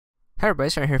Hi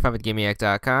everybody, Sean here from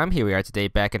VidGamiac.com. Here we are today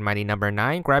back in Mighty number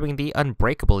 9, grabbing the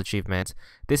Unbreakable achievement.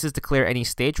 This is to clear any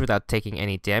stage without taking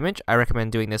any damage. I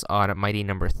recommend doing this on Mighty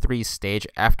number 3 stage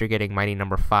after getting Mighty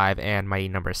number 5 and Mighty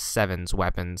number 7's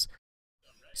weapons.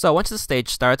 So once the stage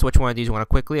starts, what you want to do is you want to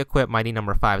quickly equip Mighty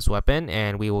number 5's weapon,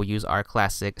 and we will use our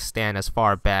classic stand as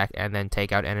far back and then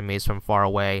take out enemies from far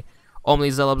away.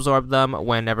 Only Zell absorb them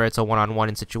whenever it's a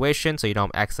one-on-one situation, so you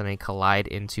don't accidentally collide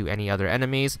into any other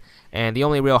enemies. And the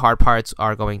only real hard parts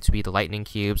are going to be the lightning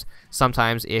cubes.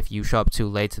 Sometimes if you show up too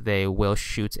late, they will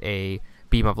shoot a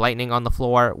beam of lightning on the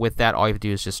floor. With that, all you have to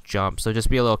do is just jump. So just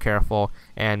be a little careful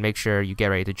and make sure you get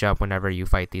ready to jump whenever you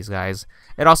fight these guys.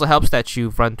 It also helps that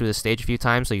you've run through the stage a few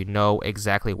times so you know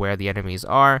exactly where the enemies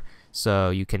are, so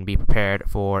you can be prepared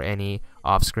for any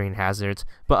off-screen hazards.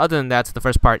 But other than that, the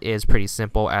first part is pretty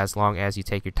simple as long as you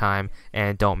take your time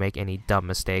and don't make any dumb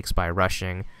mistakes by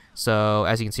rushing. So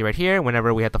as you can see right here,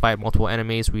 whenever we have to fight multiple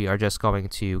enemies, we are just going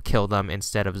to kill them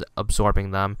instead of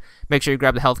absorbing them. Make sure you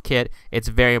grab the health kit. It's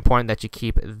very important that you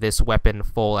keep this weapon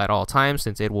full at all times,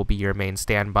 since it will be your main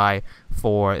standby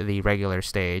for the regular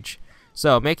stage.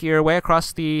 So make your way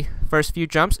across the first few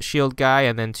jumps, shield guy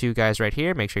and then 2 guys right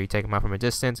here. Make sure you take them out from a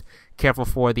distance. Careful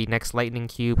for the next lightning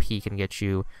cube, he can get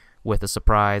you with a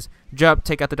surprise. Jump,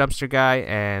 take out the dumpster guy,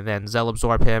 and then Zell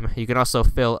absorb him. You can also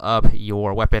fill up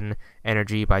your weapon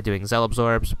energy by doing Zell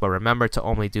absorbs, but remember to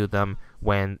only do them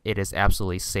when it is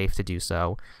absolutely safe to do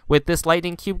so. With this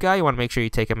lightning cube guy, you want to make sure you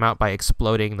take him out by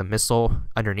exploding the missile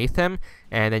underneath him,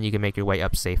 and then you can make your way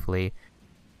up safely.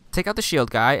 Take out the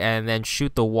shield guy and then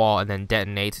shoot the wall and then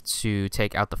detonate to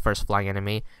take out the first flying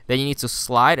enemy. Then you need to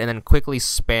slide and then quickly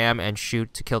spam and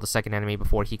shoot to kill the second enemy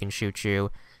before he can shoot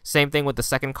you. Same thing with the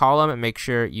second column, and make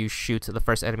sure you shoot the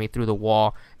first enemy through the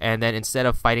wall, and then instead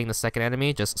of fighting the second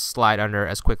enemy, just slide under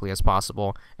as quickly as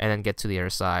possible and then get to the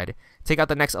other side. Take out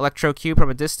the next electro cube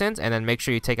from a distance, and then make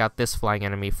sure you take out this flying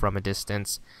enemy from a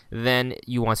distance. Then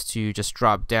you want to just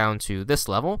drop down to this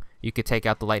level. You could take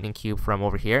out the lightning cube from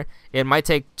over here. It might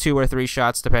take 2 or 3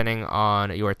 shots depending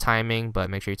on your timing,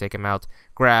 but make sure you take them out.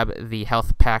 Grab the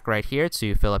health pack right here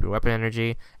to fill up your weapon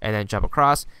energy, and then jump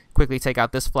across. Quickly take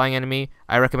out this flying enemy.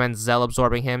 I recommend Zell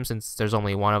absorbing him since there's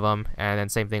only one of them, and then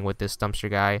same thing with this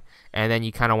dumpster guy. And then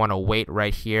you kind of want to wait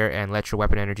right here and let your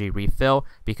weapon energy refill,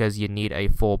 because you need a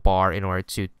full bar in order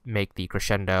to make the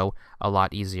crescendo a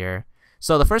lot easier.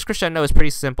 So the first crescendo is pretty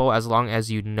simple as long as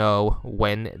you know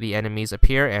when the enemies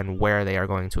appear and where they are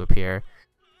going to appear.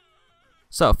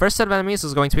 So first set of enemies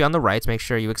is going to be on the right. Make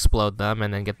sure you explode them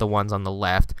and then get the ones on the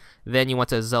left. Then you want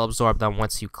to Zell absorb them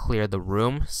once you clear the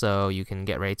room so you can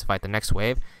get ready to fight the next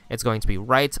wave. It's going to be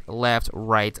right, left,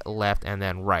 and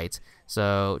then right.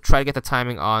 So try to get the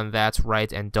timing on that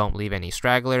right and don't leave any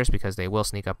stragglers because they will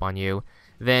sneak up on you.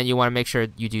 Then you want to make sure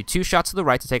you do 2 shots to the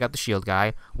right to take out the shield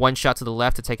guy, 1 shot to the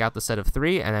left to take out the set of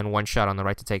 3, and then 1 shot on the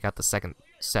right to take out the second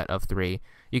set of 3.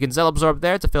 You can Zell absorb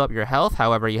there to fill up your health.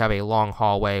 However, you have a long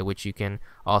hallway which you can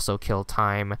also kill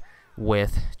time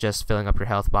with just filling up your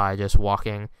health by just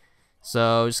walking.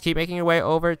 So just keep making your way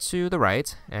over to the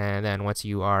right, and then once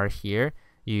you are here,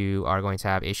 you are going to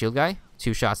have a shield guy,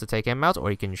 2 shots to take him out,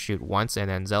 or you can shoot once and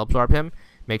then Zell absorb him.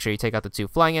 Make sure you take out the 2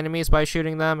 flying enemies by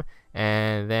shooting them,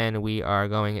 and then we are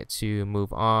going to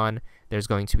move on. There's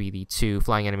going to be the 2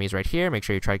 flying enemies right here. Make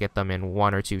sure you try to get them in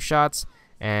 1 or 2 shots,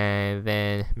 and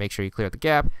then make sure you clear the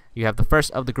gap. You have the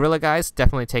first of the gorilla guys.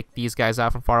 Definitely take these guys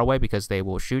out from far away because they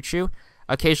will shoot you.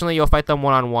 Occasionally you'll fight them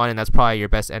one-on-one, and that's probably your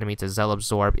best enemy to Zell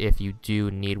absorb if you do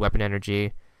need weapon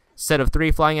energy. Set of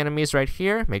 3 flying enemies right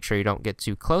here. Make sure you don't get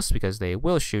too close because they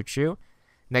will shoot you.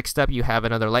 Next up, you have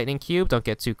another lightning cube. Don't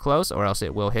get too close or else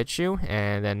it will hit you.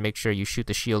 And then make sure you shoot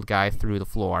the shield guy through the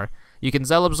floor. You can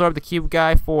Zell absorb the cube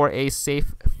guy for a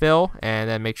safe fill, and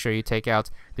then make sure you take out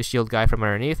the shield guy from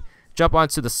underneath. Jump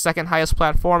onto the second highest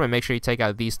platform and make sure you take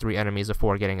out these 3 enemies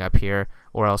before getting up here,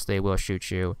 or else they will shoot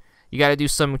you. You got to do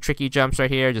some tricky jumps right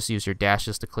here. Just use your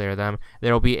dashes to clear them.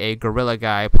 There will be a gorilla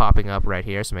guy popping up right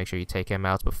here, so make sure you take him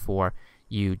out before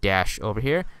you dash over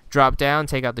here. Drop down,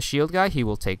 take out the shield guy. He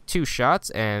will take 2 shots,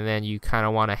 and then you kind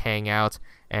of want to hang out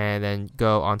and then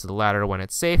go onto the ladder when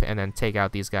it's safe, and then take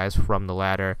out these guys from the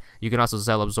ladder. You can also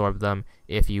Zell absorb them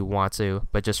if you want to,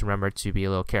 but just remember to be a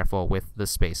little careful with the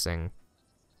spacing.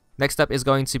 Next up is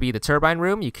going to be the turbine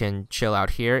room. You can chill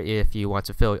out here if you want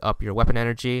to fill up your weapon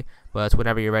energy, but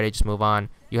whenever you're ready, just move on.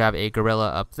 You have a gorilla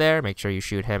up there. Make sure you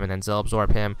shoot him and then Zell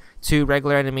absorb him. 2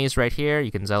 regular enemies right here.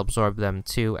 You can Zell absorb them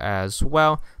too as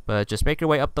well, but just make your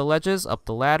way up the ledges, up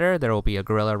the ladder. There will be a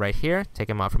gorilla right here. Take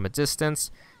him out from a distance.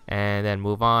 and then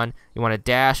move on. You want to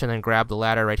dash and then grab the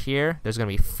ladder right here. There's going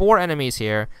to be 4 enemies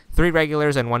here, 3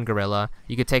 regulars and 1 gorilla.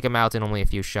 You could take them out in only a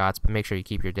few shots, but make sure you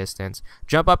keep your distance.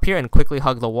 Jump up here and quickly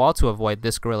hug the wall to avoid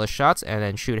this gorilla's shots, and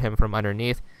then shoot him from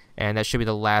underneath, and that should be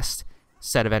the last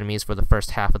set of enemies for the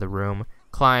first half of the room.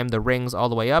 Climb the rings all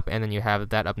the way up, and then you have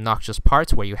that obnoxious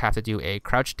part where you have to do a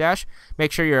crouch dash.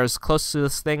 Make sure you're as close to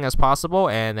this thing as possible,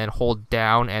 and then hold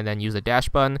down and then use the dash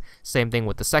button. Same thing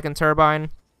with the second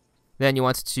turbine. Then you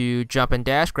want to jump and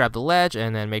dash, grab the ledge,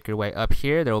 and then make your way up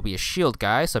here. There will be a shield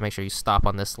guy, so make sure you stop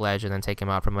on this ledge and then take him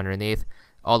out from underneath.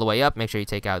 All the way up, make sure you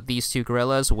take out these 2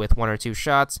 gorillas with 1 or 2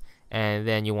 shots, and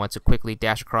then you want to quickly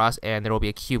dash across, and there will be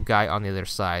a cube guy on the other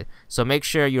side. So make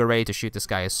sure you're ready to shoot this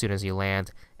guy as soon as you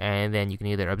land, and then you can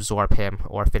either absorb him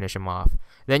or finish him off.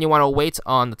 Then you want to wait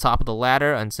on the top of the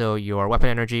ladder until your weapon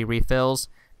energy refills,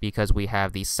 because we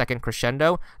have the second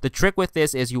crescendo. The trick with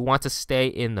this is you want to stay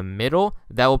in the middle.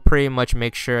 That will pretty much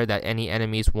make sure that any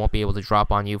enemies won't be able to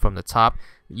drop on you from the top.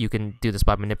 You can do this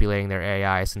by manipulating their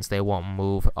AI, since they won't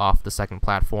move off the second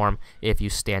platform if you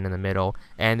stand in the middle.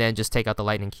 And then just take out the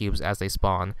lightning cubes as they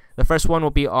spawn. The first one will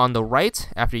be on the right.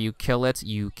 After you kill it,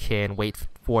 you can wait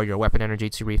for your weapon energy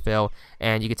to refill,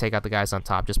 and you can take out the guys on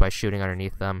top just by shooting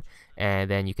underneath them, and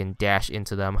then you can dash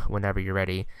into them whenever you're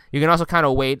ready. You can also kind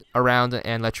of wait around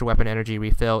and let your weapon energy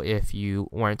refill if you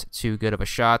weren't too good of a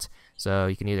shot, so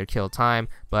you can either kill time,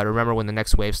 but remember when the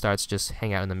next wave starts, just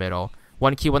hang out in the middle.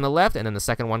 1 cube on the left, and then the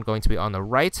second one going to be on the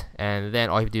right, and then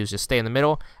all you have to do is just stay in the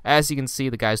middle. As you can see,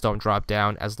 the guys don't drop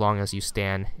down as long as you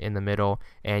stand in the middle,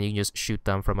 and you can just shoot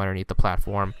them from underneath the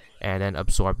platform and then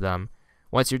absorb them.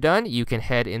 Once you're done, you can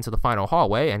head into the final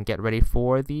hallway and get ready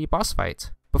for the boss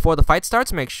fight. Before the fight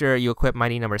starts, make sure you equip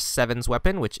Mighty Number 7's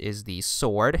weapon, which is the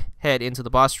sword. Head into the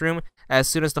boss room. As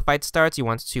soon as the fight starts, you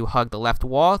want to hug the left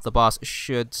wall. The boss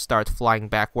should start flying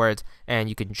backwards, and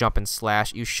you can jump and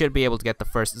slash. You should be able to get the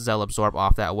first Zell Absorb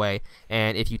off that way,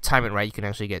 and if you time it right, you can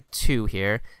actually get 2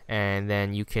 here, and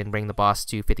then you can bring the boss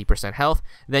to 50% health.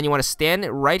 Then you want to stand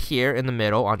right here in the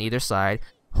middle on either side.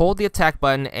 Hold the attack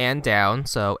button and down,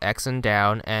 so X and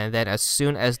down, and then as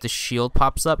soon as the shield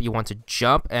pops up, you want to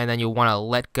jump, and then you want to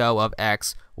let go of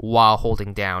X while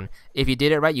holding down. If you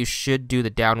did it right, you should do the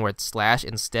downward slash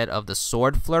instead of the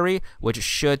sword flurry, which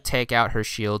should take out her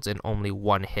shields in only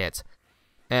 1 hit.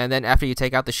 And then after you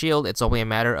take out the shield, it's only a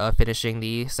matter of finishing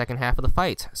the second half of the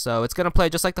fight. So it's going to play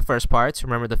just like the first part.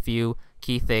 Remember, the few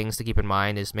key things to keep in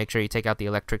mind is make sure you take out the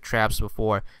electric traps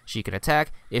before she can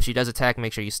attack. If she does attack,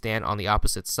 make sure you stand on the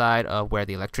opposite side of where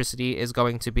the electricity is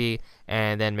going to be,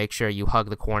 and then make sure you hug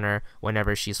the corner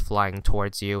whenever she's flying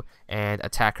towards you, and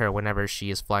attack her whenever she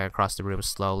is flying across the room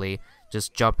slowly.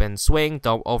 Just jump and swing,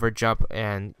 don't over jump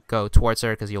and go towards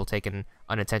her because you'll take an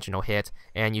unintentional hit,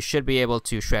 and you should be able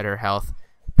to shred her health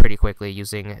pretty quickly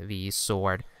using the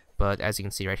sword. But as you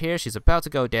can see right here, she's about to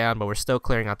go down, but we're still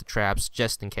clearing out the traps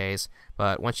just in case.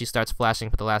 But once she starts flashing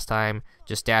for the last time,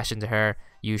 just dash into her.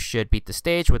 You should beat the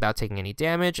stage without taking any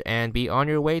damage and be on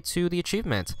your way to the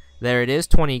achievement. There it is,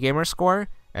 20 gamer score,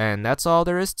 and that's all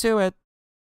there is to it.